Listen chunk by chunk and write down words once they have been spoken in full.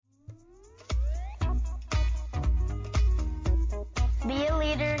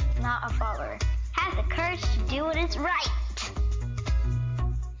not a follower. Have the courage to do what is right.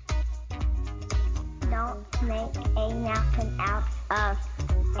 Don't make a mountain out of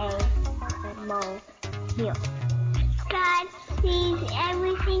a molehill. God sees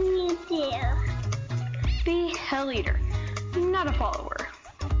everything you do. Be a leader, not a follower.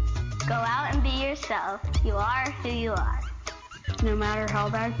 Go out and be yourself. You are who you are. No matter how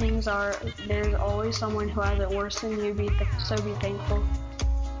bad things are, there's always someone who has it worse than you, so be thankful.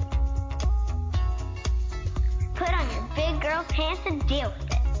 Put on your big girl pants and deal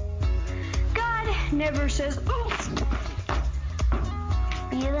with it. God never says, oof.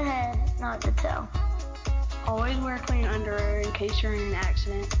 Be the head, not the tail. Always wear clean underwear in case you're in an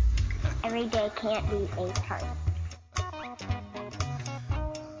accident. Every day can't be a target.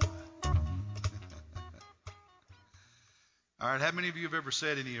 All right, how many of you have ever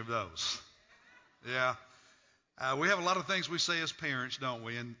said any of those? Yeah. We have a lot of things we say as parents, don't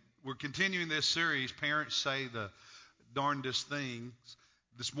we? And we're continuing this series, Parents Say the Darndest Things.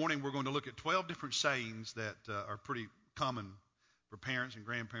 This morning we're going to look at 12 different sayings that are pretty common for parents and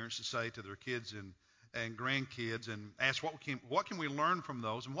grandparents to say to their kids and grandkids, and ask what can we learn from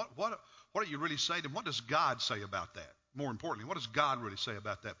those, and what do you really say to them? What does God say about that? More importantly, what does God really say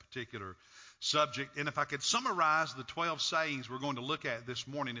about that particular subject? And if I could summarize the 12 sayings we're going to look at this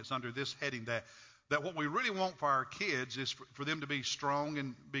morning, it's under this heading that what we really want for our kids is for them to be strong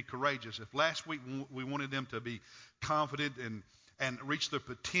and be courageous. If last week we wanted them to be confident and reach their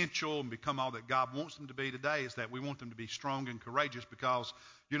potential and become all that God wants them to be, today is that we want them to be strong and courageous, because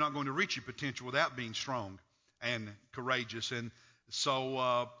you're not going to reach your potential without being strong and courageous. And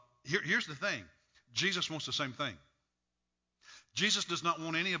so here's the thing. Jesus wants the same thing. Jesus does not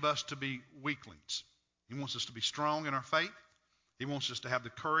want any of us to be weaklings. He wants us to be strong in our faith. He wants us to have the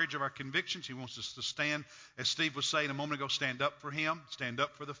courage of our convictions. He wants us to stand, as Steve was saying a moment ago, stand up for Him, stand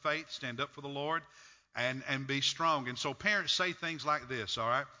up for the faith, stand up for the Lord, and be strong. And so parents say things like this, all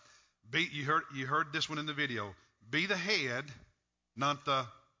right? You heard this one in the video. Be the head, not the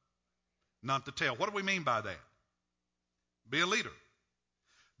tail. What do we mean by that? Be a leader.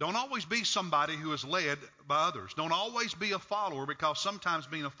 Don't always be somebody who is led by others. Don't always be a follower, because sometimes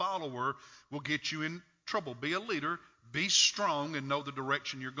being a follower will get you in trouble. Be a leader, be strong, and know the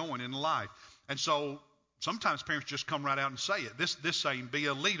direction you're going in life. And so sometimes parents just come right out and say it. This saying, be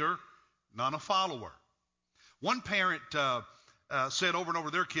a leader, not a follower. One parent said over and over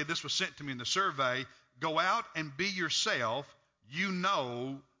to their kid, this was sent to me in the survey, go out and be yourself. You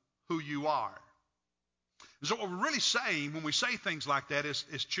know who you are. So what we're really saying when we say things like that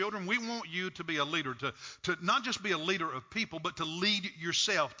is children, we want you to be a leader, to not just be a leader of people, but to lead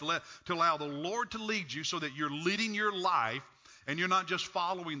yourself, to allow the Lord to lead you so that you're leading your life and you're not just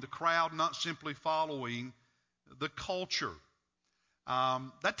following the crowd, not simply following the culture.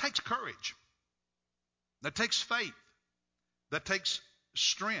 That takes courage. That takes faith. That takes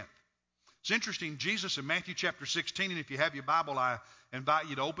strength. It's interesting, Jesus in Matthew chapter 16, and if you have your Bible, I invite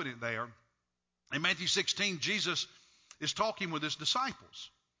you to open it there. In Matthew 16, Jesus is talking with his disciples.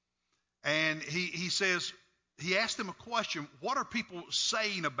 And he says, he asked them a question, what are people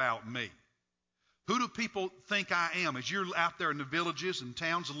saying about me? Who do people think I am? As you're out there in the villages and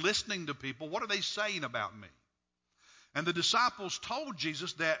towns listening to people, what are they saying about me? And the disciples told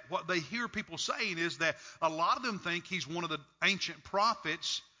Jesus that what they hear people saying is that a lot of them think he's one of the ancient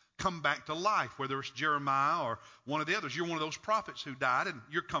prophets come back to life, whether it's Jeremiah or one of the others. You're one of those prophets who died and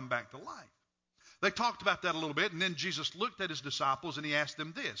you're come back to life. They talked about that a little bit, and then Jesus looked at his disciples and he asked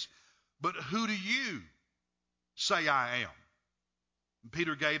them this, but who do you say I am? And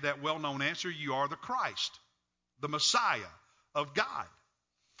Peter gave that well-known answer, you are the Christ, the Messiah of God.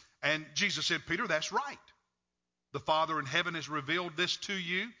 And Jesus said, Peter, that's right. The Father in heaven has revealed this to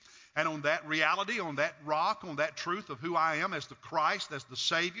you, and on that reality, on that rock, on that truth of who I am as the Christ, as the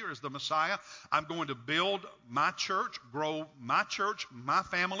Savior, as the Messiah, I'm going to build my church, grow my church, my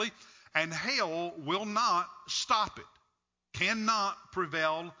family, and hell will not stop it, cannot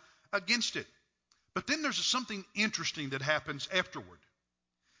prevail against it. But then there's something interesting that happens afterward.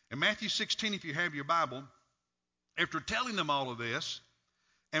 In Matthew 16, if you have your Bible, after telling them all of this,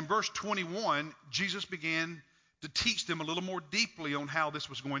 in verse 21, Jesus began to teach them a little more deeply on how this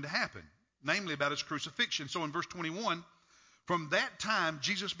was going to happen, namely about his crucifixion. So in verse 21, from that time,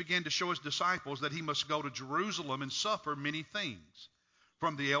 Jesus began to show his disciples that he must go to Jerusalem and suffer many things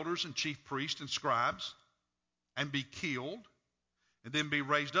from the elders and chief priests and scribes, and be killed, and then be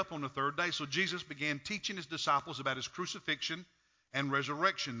raised up on the third day. So Jesus began teaching his disciples about his crucifixion and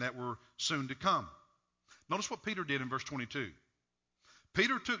resurrection that were soon to come. Notice what Peter did in verse 22.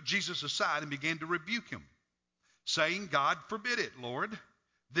 Peter took Jesus aside and began to rebuke him, saying, God forbid it, Lord.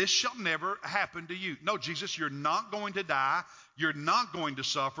 this shall never happen to you. No, Jesus, you're not going to die. You're not going to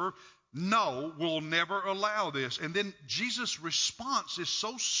suffer. No, we'll never allow this. And then Jesus' response is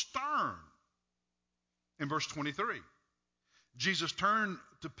so stern. In verse 23, Jesus turned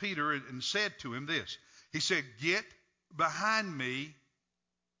to Peter and said to him this. He said, "Get behind me,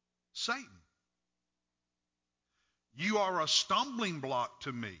 Satan. You are a stumbling block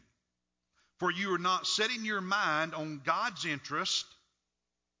to me, for you are not setting your mind on God's interest,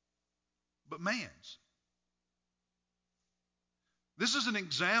 but man's." This is an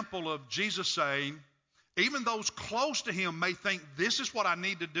example of Jesus saying, even those close to him may think this is what I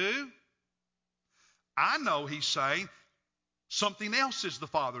need to do. I know, he's saying, something else is the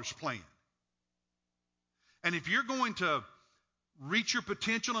Father's plan. And if you're going to reach your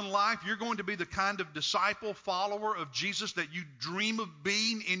potential in life, you're going to be the kind of disciple, follower of Jesus that you dream of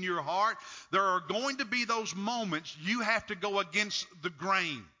being in your heart, there are going to be those moments you have to go against the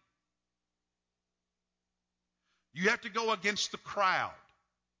grain. You have to go against the crowd.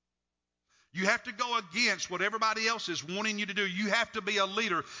 You have to go against what everybody else is wanting you to do. You have to be a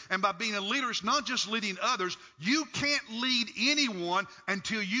leader. And by being a leader, it's not just leading others. You can't lead anyone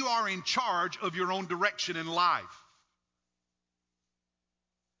until you are in charge of your own direction in life.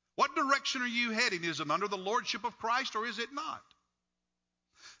 What direction are you heading? Is it under the lordship of Christ or is it not?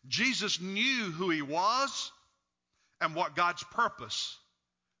 Jesus knew who he was and what God's purpose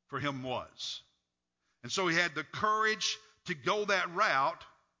for him was. And so he had the courage to go that route.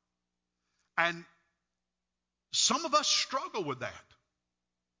 And some of us struggle with that.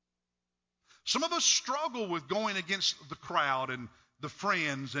 Some of us struggle with going against the crowd and the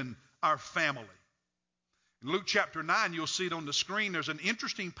friends and our family. In Luke chapter 9, you'll see it on the screen. There's an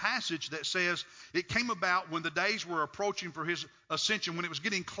interesting passage that says it came about when the days were approaching for his ascension, when it was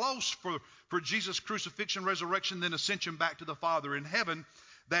getting close for Jesus' crucifixion, resurrection, then ascension back to the Father in heaven,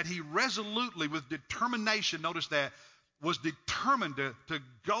 that he resolutely, with determination, notice that, was determined to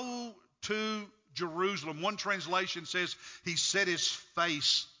go to Jerusalem. One translation says he set his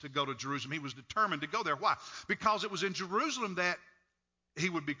face to go to Jerusalem. He was determined to go there. Why? Because it was in Jerusalem that he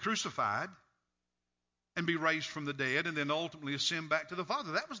would be crucified and be raised from the dead and then ultimately ascend back to the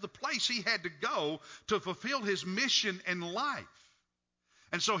Father. That was the place he had to go to fulfill his mission in life.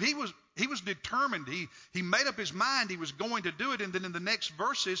 And so he was determined. He made up his mind he was going to do it. And then in the next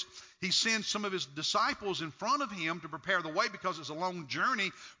verses, he sends some of his disciples in front of him to prepare the way, because it's a long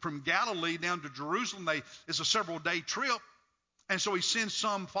journey from Galilee down to Jerusalem. It's a several-day trip. And so he sends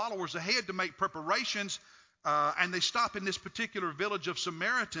some followers ahead to make preparations. And they stop in this particular village of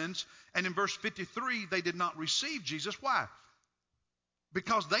Samaritans. And in verse 53, they did not receive Jesus. Why?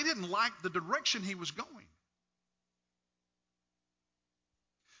 Because they didn't like the direction he was going.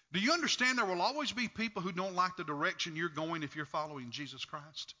 Do you understand there will always be people who don't like the direction you're going if you're following Jesus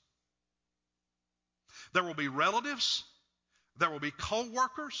Christ? There will be relatives. There will be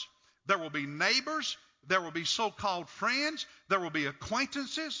co-workers. There will be neighbors. There will be so-called friends. There will be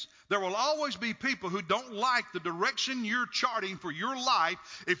acquaintances. There will always be people who don't like the direction you're charting for your life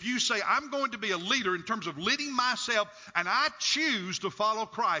if you say, I'm going to be a leader in terms of leading myself, and I choose to follow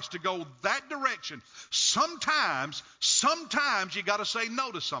Christ, to go that direction. Sometimes you got to say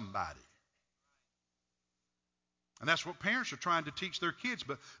no to somebody. And that's what parents are trying to teach their kids.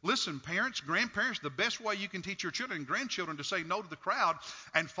 But listen, parents, grandparents, the best way you can teach your children and grandchildren to say no to the crowd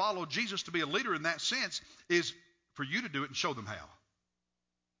and follow Jesus, to be a leader in that sense, is for you to do it and show them how.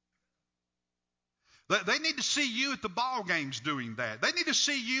 They need to see you at the ball games doing that. They need to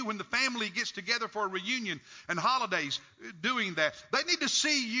see you when the family gets together for a reunion and holidays doing that. They need to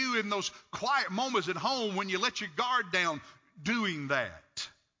see you in those quiet moments at home when you let your guard down doing that.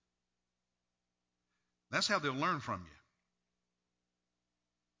 That's how they'll learn from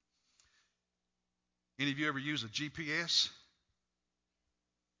you. Any of you ever use a GPS?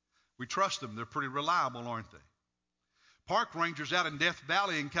 We trust them. They're pretty reliable, aren't they? Park rangers out in Death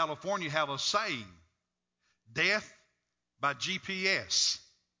Valley in California have a saying, death by GPS.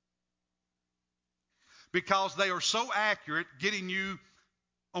 Because they are so accurate getting you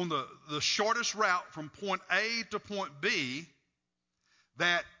on the shortest route from point A to point B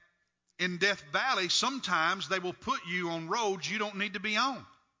that in Death Valley, sometimes they will put you on roads you don't need to be on.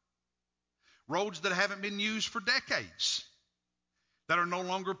 Roads that haven't been used for decades, that are no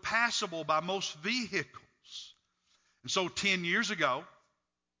longer passable by most vehicles. And so 10 years ago,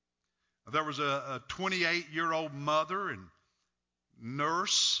 there was a 28-year-old mother and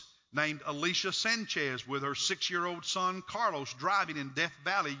nurse named Alicia Sanchez with her 6-year-old son, Carlos, driving in Death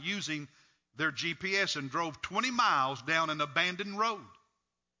Valley using their GPS, and drove 20 miles down an abandoned road.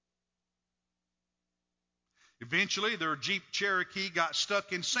 If Eventually, their Jeep Cherokee got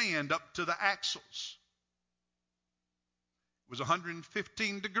stuck in sand up to the axles. It was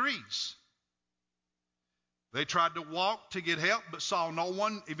 115 degrees. They tried to walk to get help, but saw no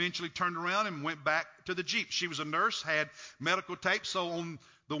one, eventually turned around and went back to the Jeep. She was a nurse, had medical tape, so on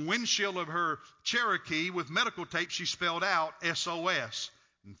the windshield of her Cherokee with medical tape, she spelled out SOS.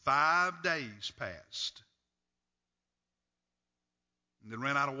 And 5 days passed. And they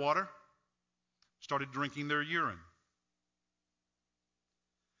ran out of water, started drinking their urine.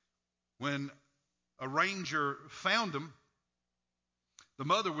 When a ranger found them, the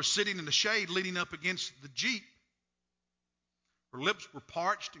mother was sitting in the shade leaning up against the Jeep. Her lips were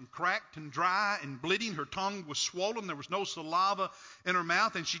parched and cracked and dry and bleeding. Her tongue was swollen. There was no saliva in her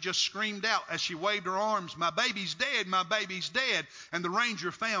mouth, and she just screamed out as she waved her arms, "My baby's dead, my baby's dead." And the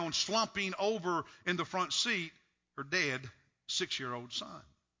ranger found, slumping over in the front seat, her dead 6-year-old son.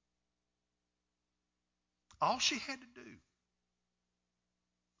 All she had to do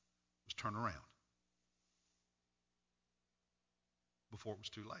was turn around before it was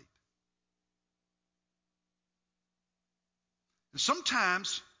too late. And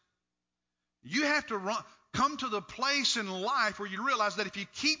sometimes you have to come to the place in life where you realize that if you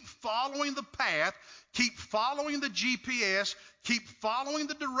keep following the path, keep following the GPS, keep following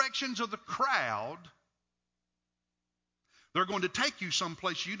the directions of the crowd, they're going to take you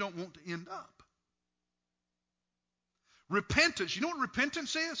someplace you don't want to end up. Repentance, you know what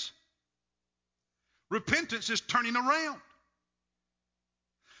repentance is? Repentance is turning around.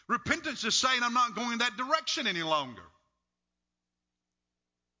 Repentance is saying, I'm not going that direction any longer.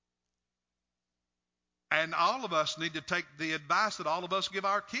 And all of us need to take the advice that all of us give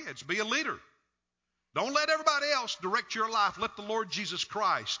our kids. Be a leader. Don't let everybody else direct your life. Let the Lord Jesus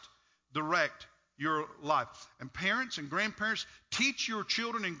Christ direct your life. And parents and grandparents, teach your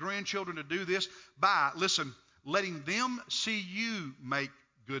children and grandchildren to do this by, listen, letting them see you make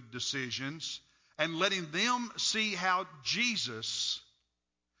good decisions and letting them see how Jesus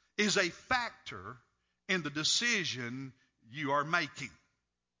is a factor in the decision you are making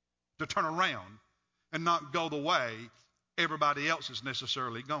to turn around and not go the way everybody else is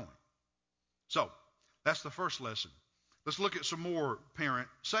necessarily going. So, that's the first lesson. Let's look at some more parent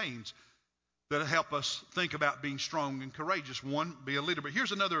sayings that help us think about being strong and courageous. One, be a leader. But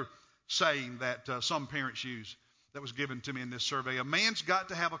here's another saying that some parents use that was given to me in this survey. A man's got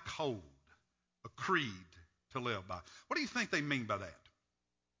to have a code, a creed to live by. What do you think they mean by that?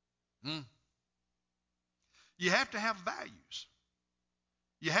 You have to have values.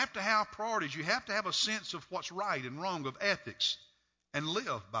 You have to have priorities. You have to have a sense of what's right and wrong, of ethics, and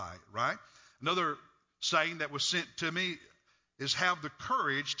live by it, right? Another saying that was sent to me is have the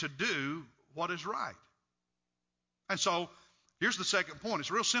courage to do what is right. And so, here's the second point. It's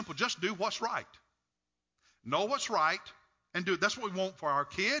real simple. Just do what's right. Know what's right and do it. That's what we want for our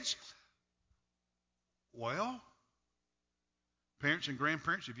kids. Well, parents and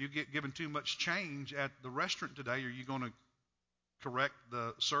grandparents, if you get given too much change at the restaurant today, are you going to correct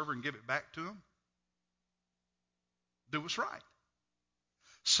the server and give it back to them? Do what's right.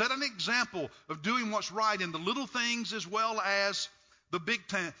 Set an example of doing what's right in the little things as well as the big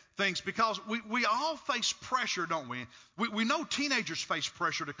things, because we all face pressure, don't we? We know teenagers face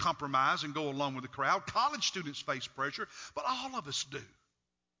pressure to compromise and go along with the crowd. College students face pressure, but all of us do.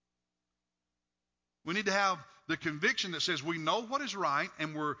 We need to have the conviction that says we know what is right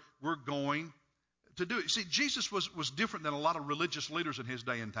and we're going to do it. See, Jesus was different than a lot of religious leaders in his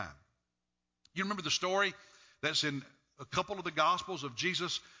day and time. You remember the story that's in a couple of the Gospels of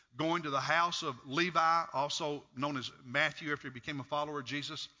Jesus going to the house of Levi, also known as Matthew after he became a follower of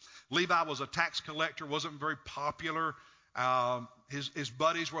Jesus. Levi was a tax collector, wasn't very popular. His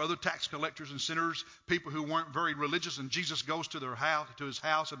buddies were other tax collectors and sinners, people who weren't very religious, and Jesus goes to his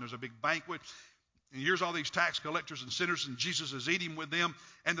house, and there's a big banquet. And here's all these tax collectors and sinners, and Jesus is eating with them,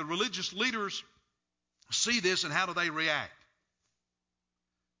 and the religious leaders see this, and how do they react?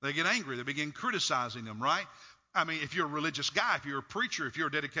 They get angry. They begin criticizing them, right? I mean, if you're a religious guy, if you're a preacher, if you're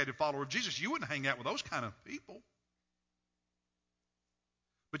a dedicated follower of Jesus, you wouldn't hang out with those kind of people.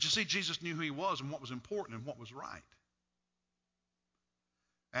 But you see, Jesus knew who he was and what was important and what was right.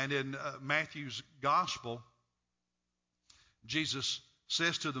 And in Matthew's gospel, Jesus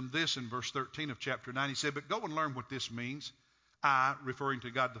says to them this in verse 13 of chapter 9. He said, "But go and learn what this means. I," referring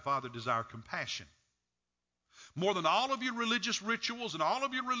to God the Father, "desire compassion. More than all of your religious rituals and all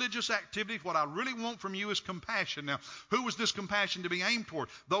of your religious activities, what I really want from you is compassion." Now, who was this compassion to be aimed toward?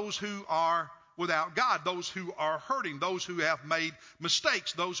 Those who are without God, those who are hurting, those who have made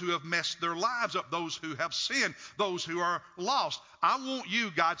mistakes, those who have messed their lives up, those who have sinned, those who are lost. I want you,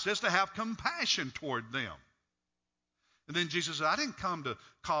 God says, to have compassion toward them. And then Jesus said, I didn't come to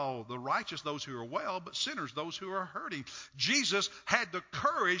call the righteous those who are well, but sinners those who are hurting. Jesus had the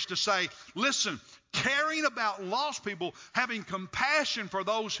courage to say, listen, caring about lost people, having compassion for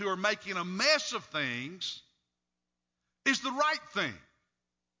those who are making a mess of things is the right thing.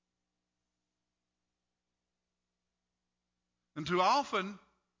 And too often,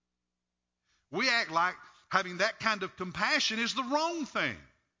 we act like having that kind of compassion is the wrong thing.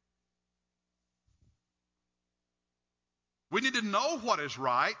 We need to know what is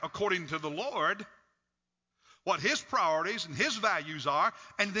right according to the Lord, what His priorities and His values are,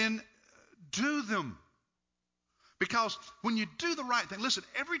 and then do them. Because when you do the right thing, listen,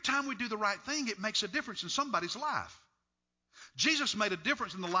 every time we do the right thing, it makes a difference in somebody's life. Jesus made a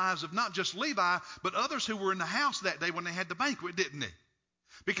difference in the lives of not just Levi, but others who were in the house that day when they had the banquet, didn't He?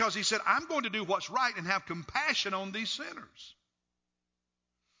 Because He said, I'm going to do what's right and have compassion on these sinners.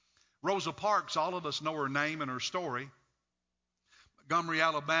 Rosa Parks, all of us know her name and her story. Montgomery,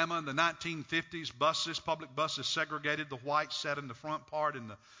 Alabama, in the 1950s, public buses segregated. The whites sat in the front part and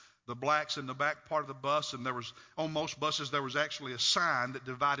the blacks in the back part of the bus. And on most buses, there was actually a sign that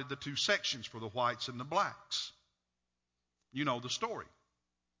divided the two sections for the whites and the blacks. You know the story.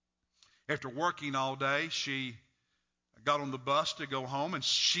 After working all day, she got on the bus to go home, and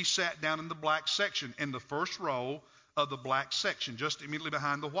she sat down in the black section, in the first row of the black section, just immediately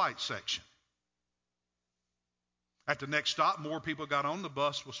behind the white section. At the next stop, more people got on. The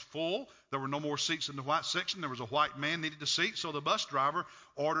bus was full. There were no more seats in the white section. There was a white man needed a seat, so the bus driver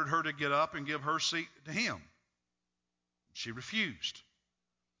ordered her to get up and give her seat to him. She refused.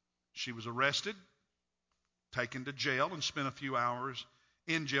 She was arrested, taken to jail, and spent a few hours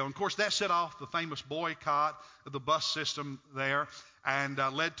in jail. And of course, that set off the famous boycott of the bus system there and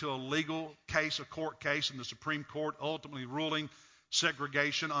led to a legal case, a court case in the Supreme Court, ultimately ruling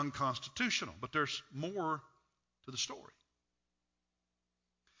segregation unconstitutional. But there's more to the story.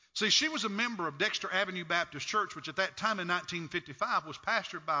 See, she was a member of Dexter Avenue Baptist Church, which at that time in 1955 was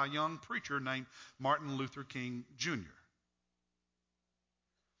pastored by a young preacher named Martin Luther King Jr.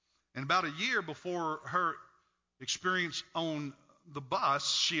 And about a year before her experience on the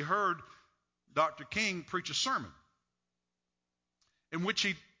bus, she heard Dr. King preach a sermon in which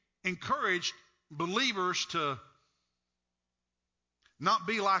he encouraged believers to not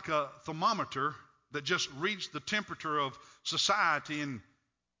be like a thermometer that just reads the temperature of society and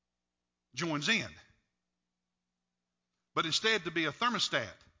joins in, but instead to be a thermostat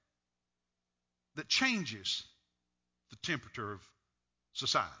that changes the temperature of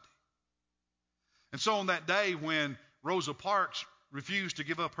society. And so on that day when Rosa Parks refused to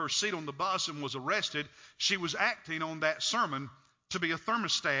give up her seat on the bus and was arrested, she was acting on that sermon to be a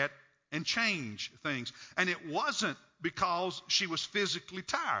thermostat and change things. And it wasn't because she was physically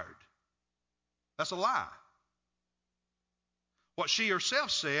tired. That's a lie. What she herself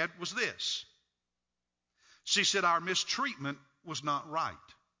said was this. She said, our mistreatment was not right,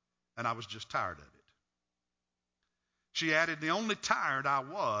 and I was just tired of it. She added, the only tired I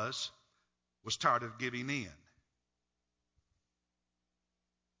was tired of giving in.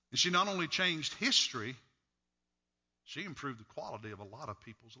 And she not only changed history, she improved the quality of a lot of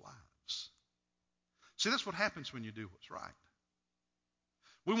people's lives. See, that's what happens when you do what's right.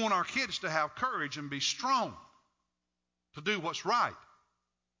 We want our kids to have courage and be strong to do what's right.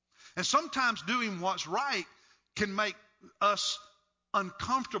 And sometimes doing what's right can make us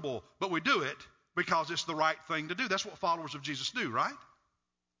uncomfortable, but we do it because it's the right thing to do. That's what followers of Jesus do, right?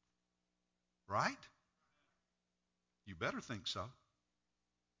 Right? You better think so.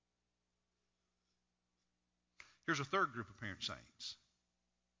 Here's a third group of parent saints.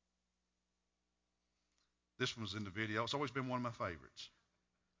 This one was in the video. It's always been one of my favorites.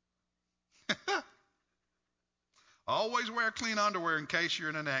 Always wear clean underwear in case you're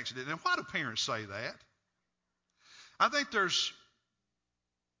in an accident. And why do parents say that? I think there's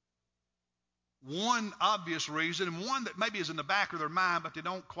one obvious reason, and one that maybe is in the back of their mind, but they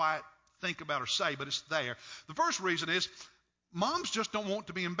don't quite think about or say, but it's there. The first reason is moms just don't want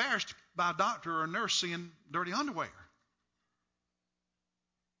to be embarrassed by a doctor or a nurse seeing dirty underwear.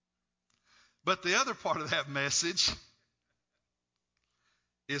 But the other part of that message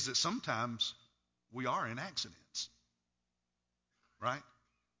is that sometimes we are in accidents, right?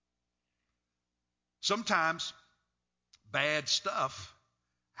 Sometimes bad stuff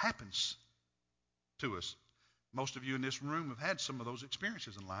happens to us. Most of you in this room have had some of those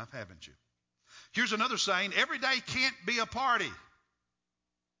experiences in life, haven't you? Here's another saying, every day can't be a party.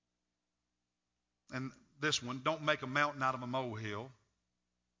 And this one, don't make a mountain out of a molehill.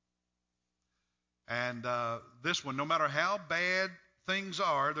 And this one, no matter how bad things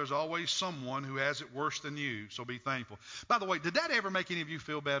are, there's always someone who has it worse than you, so be thankful. By the way, did that ever make any of you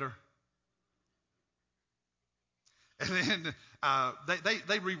feel better? And then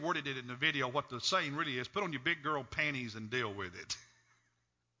they reworded it in the video. What the saying really is, put on your big girl panties and deal with it.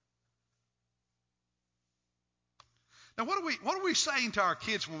 Now, what are we saying to our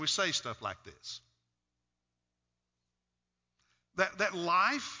kids when we say stuff like this? That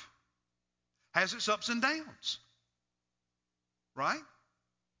life has its ups and downs, right?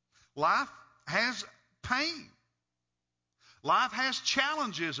 Life has pain. Life has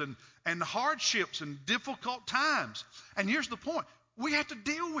challenges and hardships and difficult times. And here's the point. We have to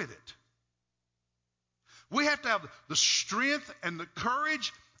deal with it. We have to have the strength and the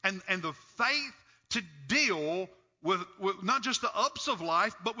courage and the faith to deal with not just the ups of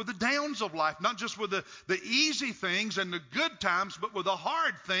life, but with the downs of life. Not just with the easy things and the good times, but with the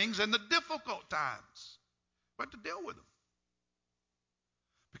hard things and the difficult times. We have to deal with them.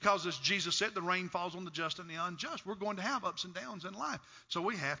 Because as Jesus said, the rain falls on the just and the unjust. We're going to have ups and downs in life. So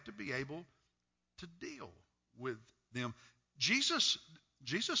we have to be able to deal with them. Jesus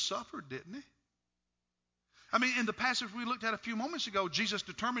suffered, didn't he? I mean, in the passage we looked at a few moments ago, Jesus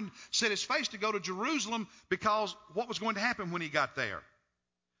set his face to go to Jerusalem because what was going to happen when he got there?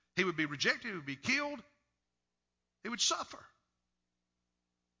 He would be rejected, he would be killed, he would suffer.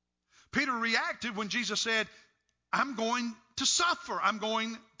 Peter reacted when Jesus said, I'm going to suffer, I'm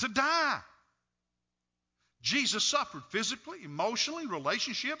going to die. Jesus suffered physically, emotionally,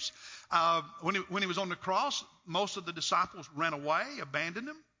 relationships. When he was on the cross, most of the disciples ran away, abandoned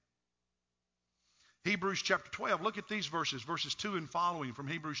him. Hebrews chapter 12, look at these verses 2 and following from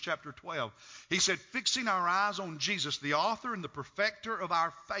Hebrews chapter 12. He said, fixing our eyes on Jesus, the author and the perfecter of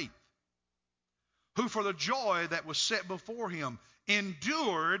our faith, who for the joy that was set before him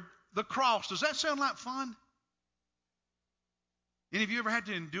endured the cross. Does that sound like fun? Any of you ever had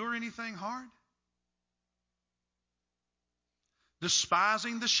to endure anything hard?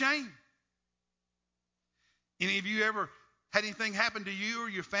 Despising the shame. Any of you ever had anything happen to you or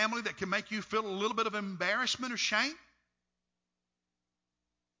your family that can make you feel a little bit of embarrassment or shame?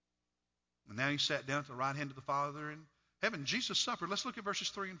 And now he sat down at the right hand of the Father in heaven. Jesus suffered. Let's look at verses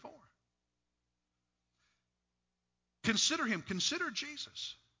 3 and 4. Consider him. Consider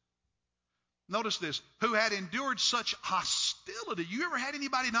Jesus. Notice this. Who had endured such hostility. You ever had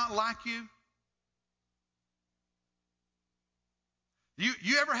anybody not like you?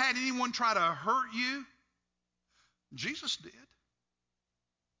 You ever had anyone try to hurt you? Jesus did.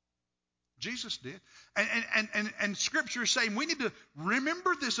 Jesus did. And Scripture is saying we need to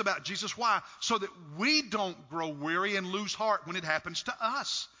remember this about Jesus. Why? So that we don't grow weary and lose heart when it happens to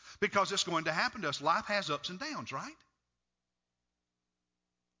us. Because it's going to happen to us. Life has ups and downs, right?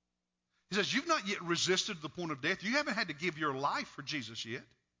 He says, you've not yet resisted to the point of death. You haven't had to give your life for Jesus yet.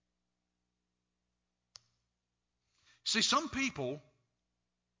 See, some people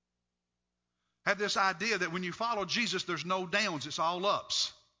have this idea that when you follow Jesus, there's no downs, it's all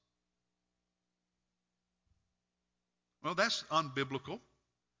ups. Well, that's unbiblical.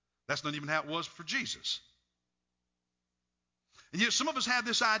 That's not even how it was for Jesus. And yet some of us have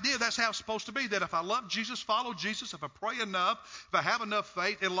this idea that's how it's supposed to be, that if I love Jesus, follow Jesus, if I pray enough, if I have enough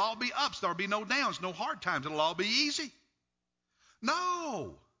faith, it'll all be ups. There'll be no downs, no hard times. It'll all be easy.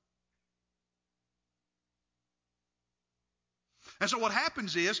 No. And so what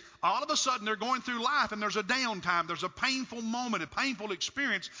happens is, all of a sudden they're going through life and there's a downtime, there's a painful moment, a painful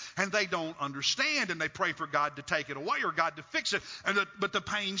experience, and they don't understand, and they pray for God to take it away or God to fix it, but the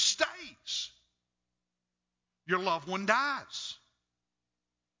pain stays. Your loved one dies.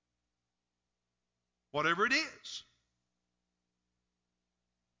 Whatever it is.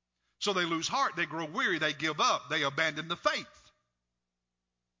 So they lose heart, they grow weary, they give up, they abandon the faith.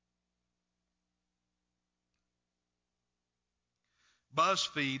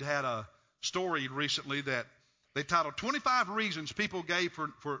 BuzzFeed had a story recently that they titled 25 reasons people gave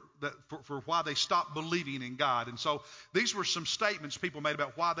for why they stopped believing in God. And so these were some statements people made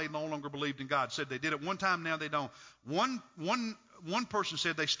about why they no longer believed in God. Said they did it one time, now they don't. One person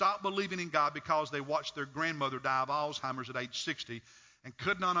said they stopped believing in God because they watched their grandmother die of Alzheimer's at age 60 and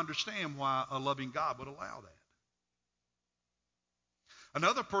could not understand why a loving God would allow that.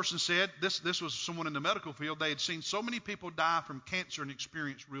 Another person said, this was someone in the medical field, they had seen so many people die from cancer and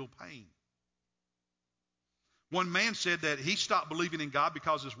experience real pain. One man said that he stopped believing in God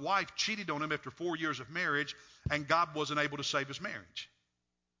because his wife cheated on him after 4 years of marriage and God wasn't able to save his marriage.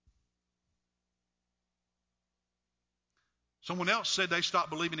 Someone else said they stopped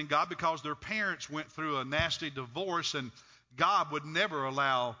believing in God because their parents went through a nasty divorce and God would never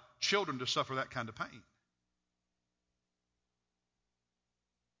allow children to suffer that kind of pain.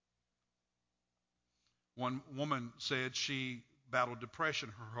 One woman said she battled depression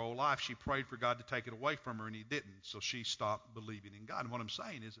her whole life. She prayed for God to take it away from her, and he didn't. So she stopped believing in God. And what I'm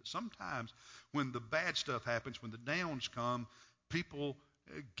saying is that sometimes when the bad stuff happens, when the downs come, people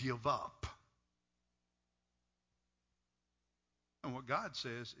give up. And what God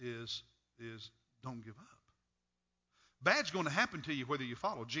says is don't give up. Bad's going to happen to you whether you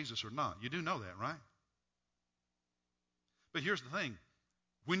follow Jesus or not. You do know that, right? But here's the thing.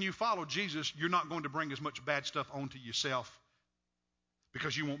 When you follow Jesus, you're not going to bring as much bad stuff onto yourself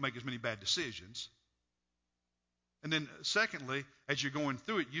because you won't make as many bad decisions. And then secondly, as you're going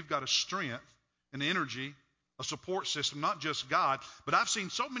through it, you've got a strength, an energy, a support system, not just God. But I've seen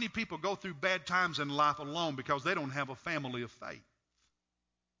so many people go through bad times in life alone because they don't have a family of faith.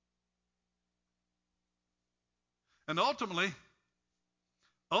 And ultimately,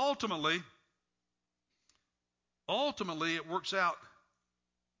 it works out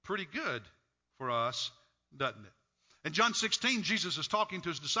pretty good for us, doesn't it? In John 16, Jesus is talking to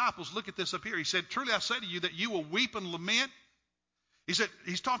his disciples. Look at this up here. He said, truly I say to you that you will weep and lament. He said,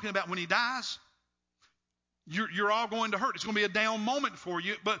 he's talking about when he dies. You're all going to hurt. It's going to be a down moment for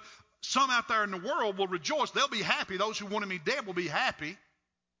you. But some out there in the world will rejoice. They'll be happy. Those who wanted me dead will be happy.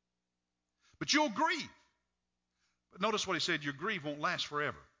 But you'll grieve. But notice what he said, your grief won't last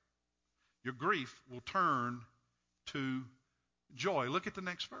forever. Your grief will turn to joy. Look at the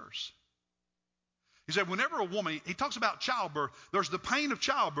next verse. He said, whenever a woman, he talks about childbirth, there's the pain of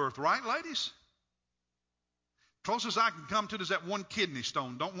childbirth, right, ladies? Closest I can come to it is that one kidney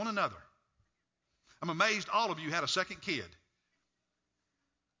stone. Don't want another. I'm amazed all of you had a second kid.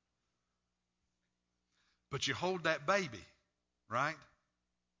 But you hold that baby, right?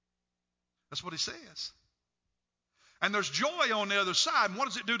 That's what he says. And there's joy on the other side. And what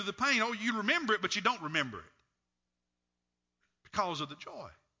does it do to the pain? Oh, you remember it, but you don't remember it. Because of the joy.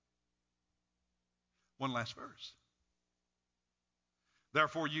 One last verse.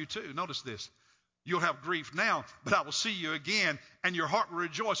 Therefore you too, notice this. You'll have grief now, but I will see you again, and your heart will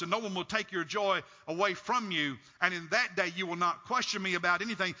rejoice, and no one will take your joy away from you. And in that day you will not question me about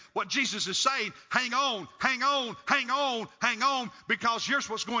anything. What Jesus is saying, hang on, hang on, hang on, hang on, because here's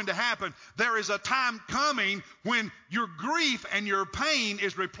what's going to happen. There is a time coming when your grief and your pain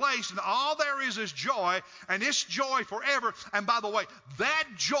is replaced, and all there is joy, and it's joy forever. And by the way, that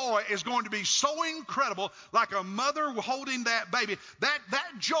joy is going to be so incredible, like a mother holding that baby. That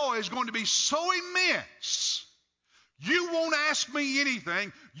joy is going to be so immense. You won't ask me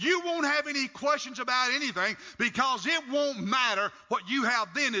anything. You won't have any questions about anything, because it won't matter. What you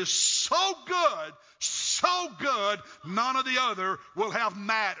have then is so good, none of the other will have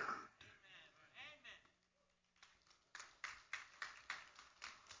mattered.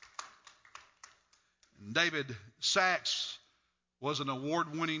 And David Sachs was an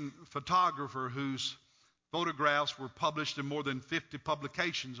award-winning photographer whose photographs were published in more than 50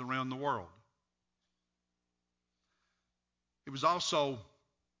 publications around the world. He was also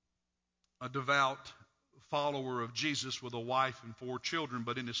a devout follower of Jesus with a wife and 4 children,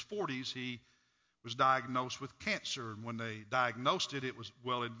 but in his 40s he was diagnosed with cancer, and when they diagnosed it, it was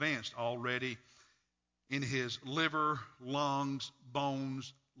well advanced already in his liver, lungs,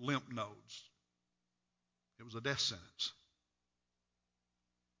 bones, lymph nodes. It was a death sentence.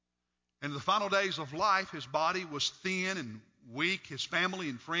 In the final days of life, his body was thin and weak. His family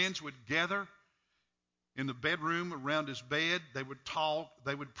and friends would gather in the bedroom around his bed. They would talk,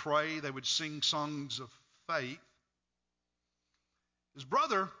 they would pray, they would sing songs of faith.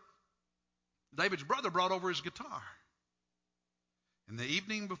 David's brother brought over his guitar. And the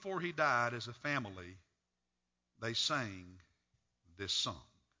evening before he died, as a family, they sang this song.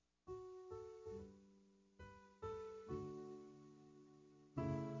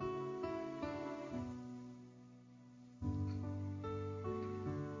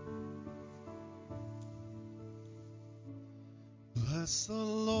 Bless the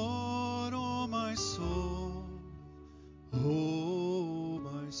Lord, oh my soul, oh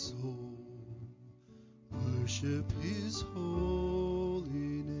my soul, worship his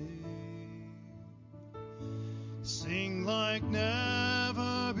holy name. Sing like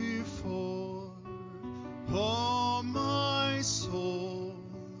never before, oh my soul,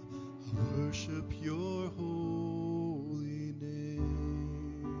 worship your holy name.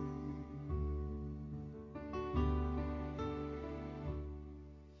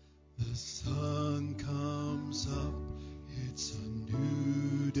 The sun comes up, it's a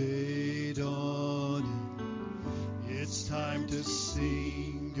new day dawning. It's time to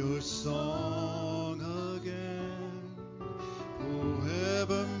sing your song again. Oh,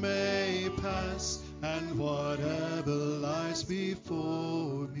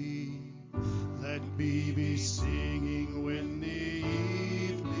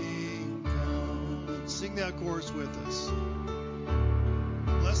 that chorus with us.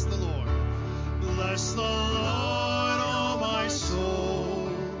 Bless the Lord. Bless the Lord, oh my soul.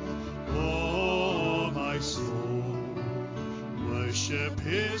 Oh my soul. Worship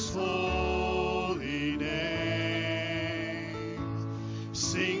His holy name.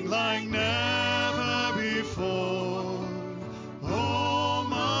 Sing like never before. Oh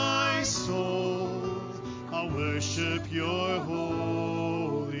my soul. I'll worship your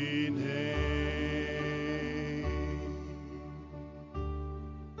holy name.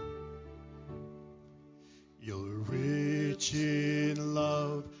 You're rich in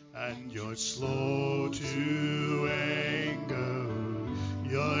love and you're slow to anger.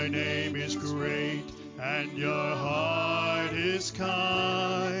 Your name is great and your heart is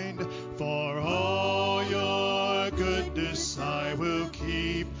kind. For all your goodness I will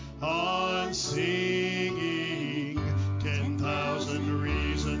keep on singing. 10,000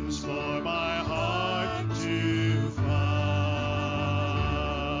 reasons for my heart to find.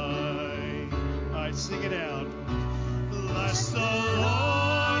 All right, sing it out. Bless the Lord,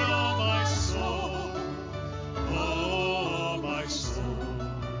 oh my soul. Oh my soul.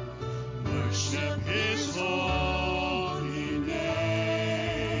 Worship His holy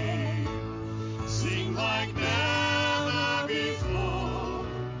name. Sing like never before.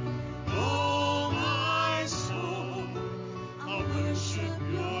 Oh my soul, I'll worship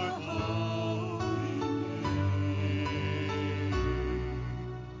your holy name.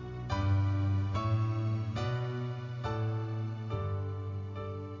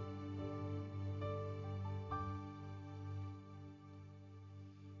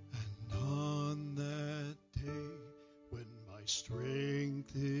 And on that day when my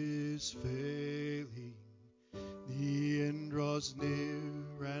strength is failing, the end draws near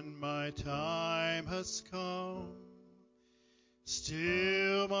and my time has come.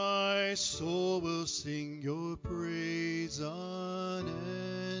 Still my soul will sing your praise unending.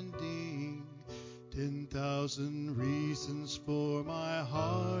 10,000 reasons for my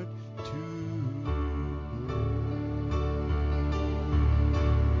heart to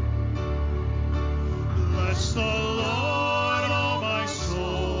bless the Lord, oh my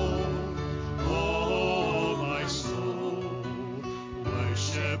soul. Oh my soul.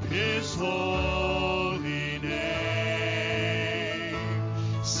 Worship His holy name.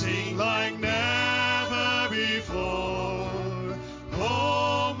 Sing like never before.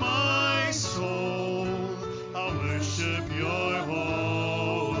 Oh my soul. I'll worship your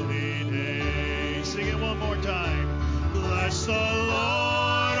holy name. Sing it one more time. Bless the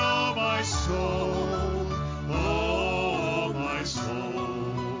Lord, oh my soul. Oh my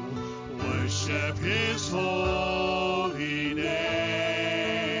soul. Worship His holy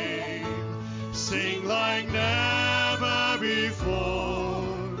name. Sing like never before.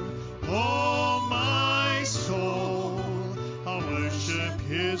 Oh my soul. I'll worship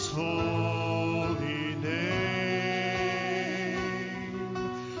His holy name.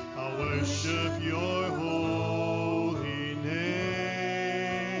 I'll worship your holy name.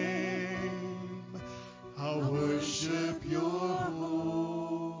 I'll worship your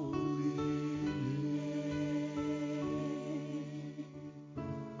holy name.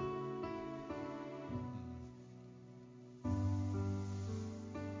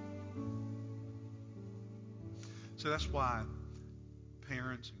 So that's why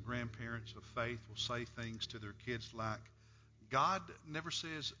parents and grandparents of faith will say things to their kids like, God never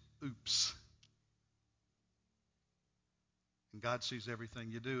says oops. And God sees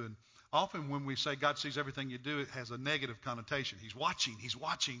everything you do. And often when we say God sees everything you do, it has a negative connotation. He's watching.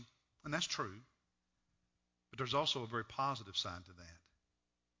 And that's true. But there's also a very positive side to that.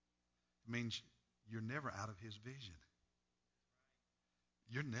 It means you're never out of His vision.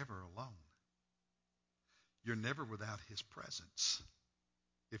 You're never alone. You're never without His presence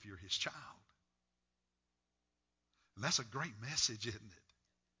if you're His child. And that's a great message, isn't it?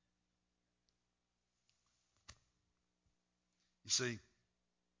 You see,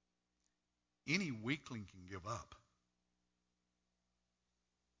 any weakling can give up.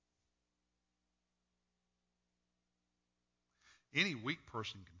 Any weak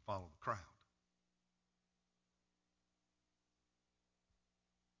person can follow the crowd.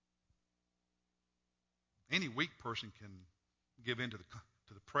 Any weak person can give in to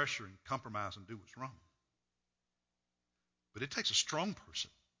the pressure and compromise and do what's wrong. But it takes a strong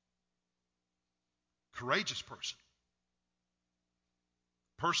person, courageous person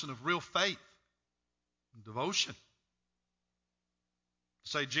of real faith and devotion to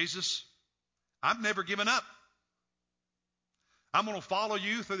say, Jesus, I've never given up. I'm going to follow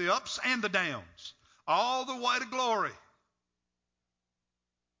you through the ups and the downs, all the way to glory.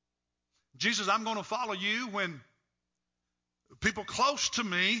 Jesus, I'm going to follow you when people close to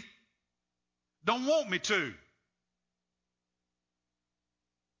me don't want me to.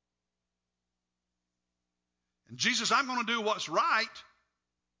 And Jesus, I'm going to do what's right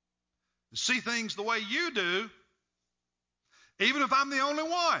and see things the way you do, even if I'm the only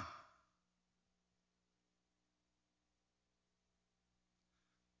one.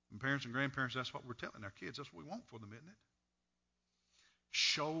 And parents and grandparents, that's what we're telling our kids. That's what we want for them, isn't it?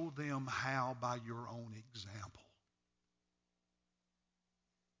 Show them how by your own example.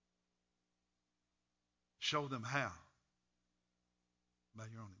 Show them how by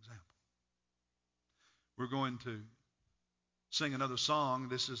your own example. We're going to sing another song.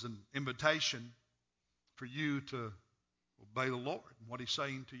 This is an invitation for you to obey the Lord and what He's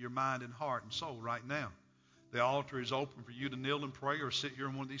saying to your mind and heart and soul right now. The altar is open for you to kneel and pray or sit here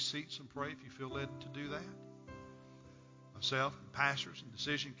in one of these seats and pray if you feel led to do that. Myself and pastors and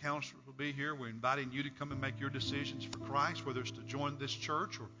decision counselors will be here. We're inviting you to come and make your decisions for Christ, whether it's to join this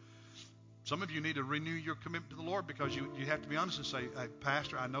church or some of you need to renew your commitment to the Lord because you have to be honest and say, hey,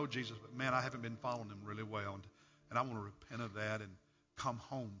 Pastor, I know Jesus, but man, I haven't been following Him really well. And I want to repent of that and come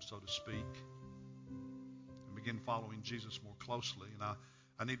home, so to speak, and begin following Jesus more closely. And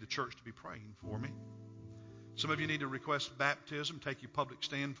I need the church to be praying for me. Some of you need to request baptism, take your public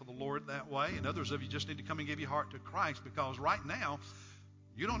stand for the Lord that way. And others of you just need to come and give your heart to Christ because right now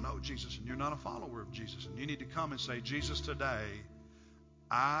you don't know Jesus and you're not a follower of Jesus. And you need to come and say, Jesus, today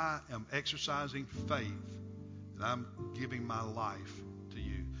I am exercising faith and I'm giving my life to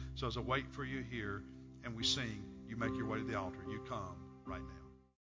you. So as I wait for you here and we sing, you make your way to the altar. You come right now.